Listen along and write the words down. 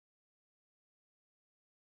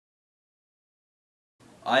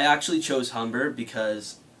I actually chose Humber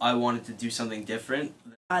because I wanted to do something different.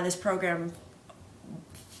 This program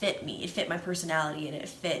fit me. It fit my personality and it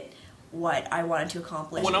fit what I wanted to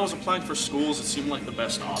accomplish. When I was applying for schools, it seemed like the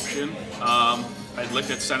best option. I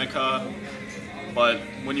looked at Seneca, but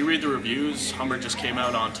when you read the reviews, Humber just came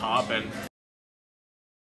out on top. And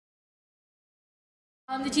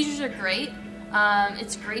the teachers are great.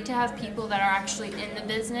 It's great to have people that are actually in the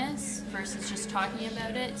business versus just talking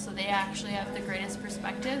about it, so they actually have the greatest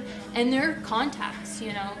perspective. And they're contacts,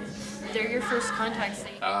 you know, they're your first contacts.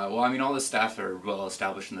 Well, I mean, all the staff are well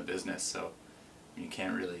established in the business, so you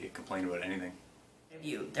can't really complain about anything.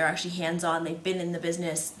 They're actually hands-on, they've been in the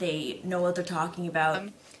business, they know what they're talking about.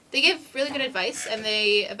 They give really good advice and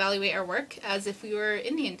they evaluate our work as if we were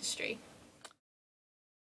in the industry.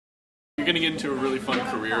 you're going to get into a really fun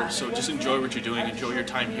career, so just enjoy what you're doing, enjoy your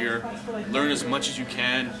time here, learn as much as you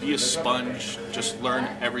can, be a sponge, just learn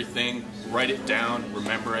everything, write it down,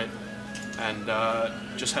 remember it, and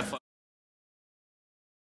just have fun.